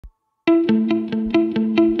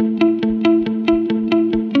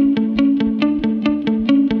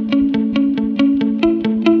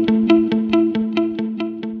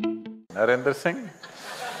Narendra Singh?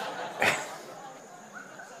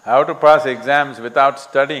 How to pass exams without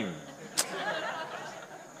studying?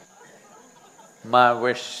 My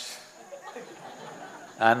wish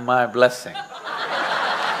and my blessing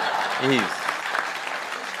is…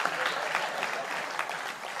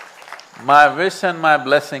 My wish and my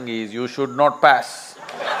blessing is you should not pass.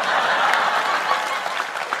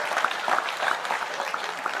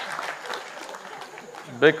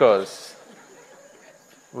 Because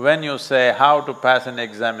when you say how to pass an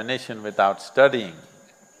examination without studying,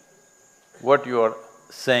 what you are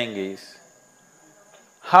saying is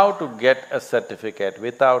how to get a certificate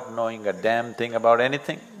without knowing a damn thing about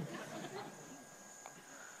anything.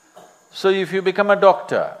 So if you become a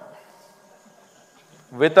doctor,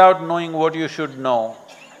 without knowing what you should know,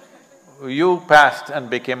 you passed and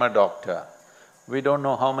became a doctor, we don't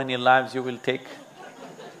know how many lives you will take.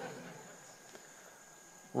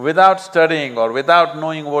 Without studying or without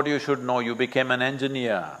knowing what you should know, you became an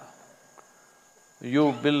engineer.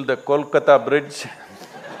 You build the Kolkata bridge.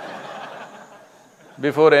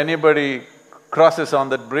 Before anybody crosses on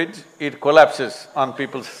that bridge, it collapses on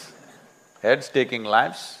people's heads, taking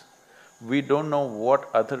lives. We don't know what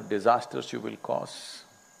other disasters you will cause.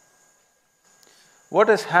 What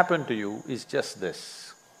has happened to you is just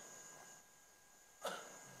this.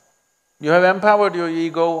 You have empowered your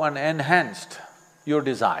ego and enhanced your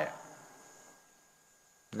desire.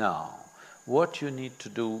 Now, what you need to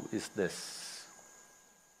do is this.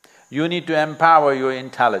 You need to empower your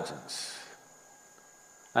intelligence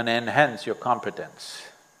and enhance your competence.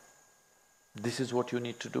 This is what you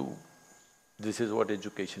need to do. This is what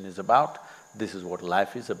education is about, this is what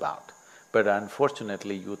life is about. But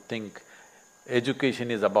unfortunately, you think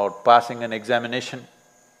education is about passing an examination.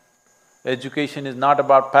 Education is not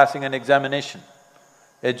about passing an examination.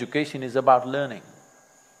 Education is about learning.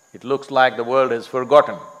 It looks like the world has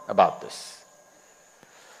forgotten about this.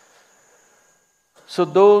 So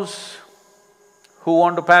those who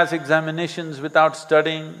want to pass examinations without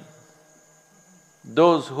studying,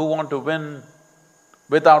 those who want to win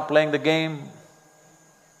without playing the game,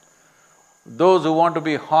 those who want to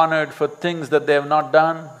be honored for things that they have not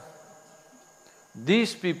done,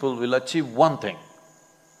 these people will achieve one thing: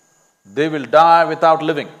 they will die without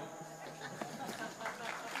living.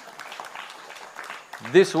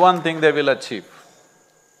 This one thing they will achieve.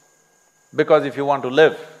 Because if you want to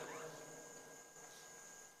live,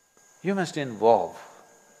 you must involve,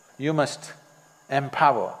 you must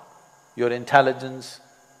empower your intelligence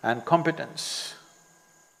and competence.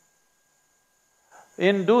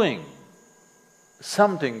 In doing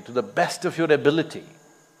something to the best of your ability,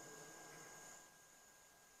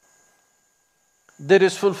 there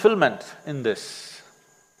is fulfillment in this,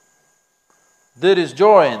 there is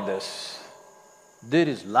joy in this, there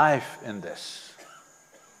is life in this.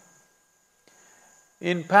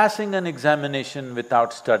 In passing an examination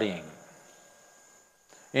without studying,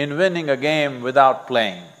 in winning a game without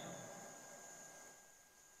playing,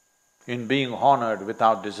 in being honored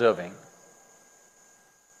without deserving,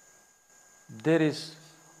 there is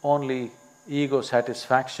only ego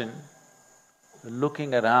satisfaction,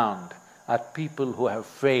 looking around at people who have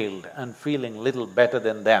failed and feeling little better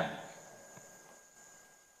than them.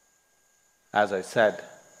 As I said,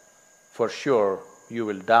 for sure you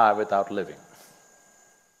will die without living.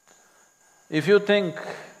 If you think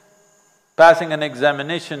passing an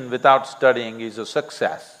examination without studying is a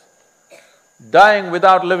success, dying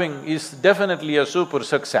without living is definitely a super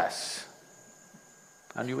success,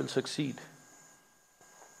 and you will succeed.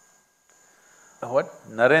 What?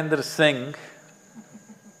 Narendra Singh,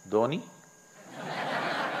 Dhoni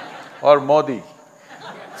or Modi?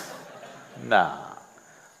 Nah,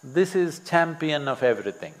 this is champion of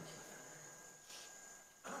everything.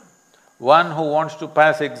 One who wants to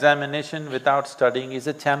pass examination without studying is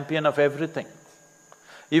a champion of everything.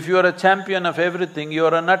 If you are a champion of everything, you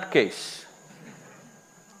are a nutcase.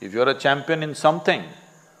 If you are a champion in something,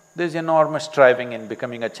 there's enormous striving in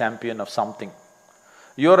becoming a champion of something.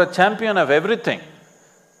 You are a champion of everything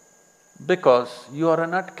because you are a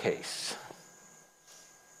nutcase.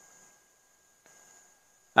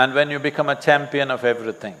 And when you become a champion of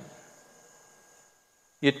everything,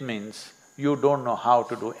 it means you don't know how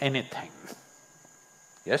to do anything.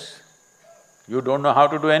 Yes? You don't know how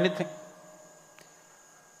to do anything.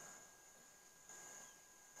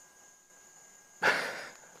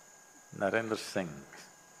 Narendra Singh.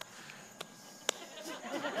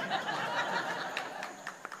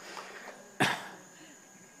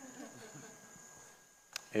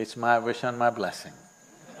 It's my wish and my blessing.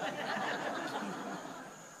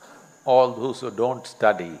 All those who don't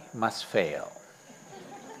study must fail.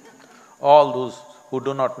 All those who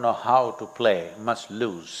do not know how to play must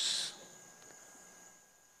lose.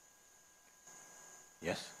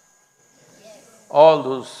 Yes? All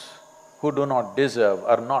those who do not deserve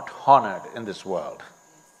are not honored in this world.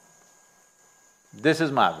 This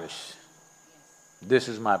is my wish. This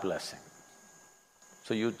is my blessing.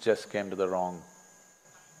 So you just came to the wrong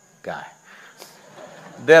guy.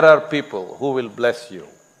 There are people who will bless you.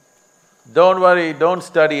 Don't worry, don't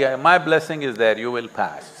study, my blessing is there, you will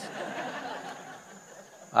pass.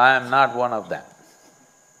 I am not one of them.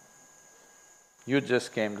 You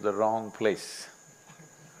just came to the wrong place.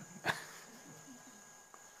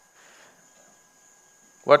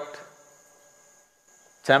 What?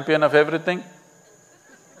 Champion of everything?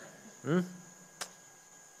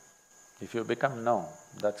 If you become no,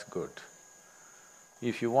 that's good.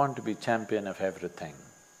 If you want to be champion of everything,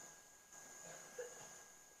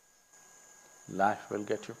 life will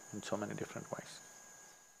get you in so many different ways.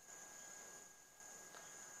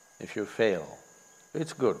 If you fail,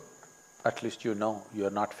 it's good. At least you know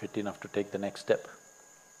you're not fit enough to take the next step.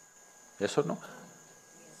 Yes or no?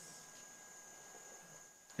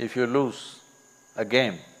 If you lose a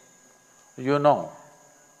game, you know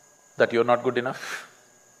that you're not good enough.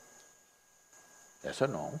 Yes or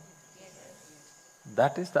no?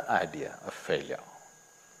 That is the idea of failure.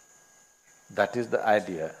 That is the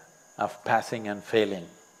idea of passing and failing,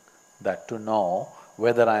 that to know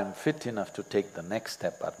whether I am fit enough to take the next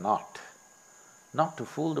step or not to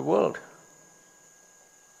fool the world.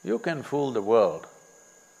 You can fool the world,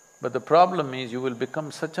 but the problem is you will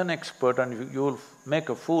become such an expert and you will make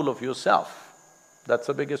a fool of yourself. That's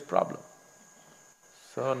the biggest problem.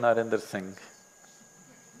 So Narendra Singh,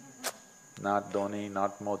 not Dhoni,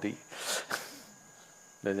 not Modi,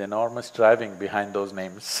 there's enormous striving behind those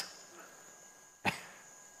names.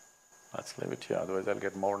 Let's leave it here, otherwise I'll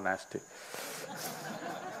get more nasty.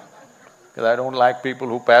 Because I don't like people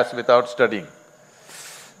who pass without studying.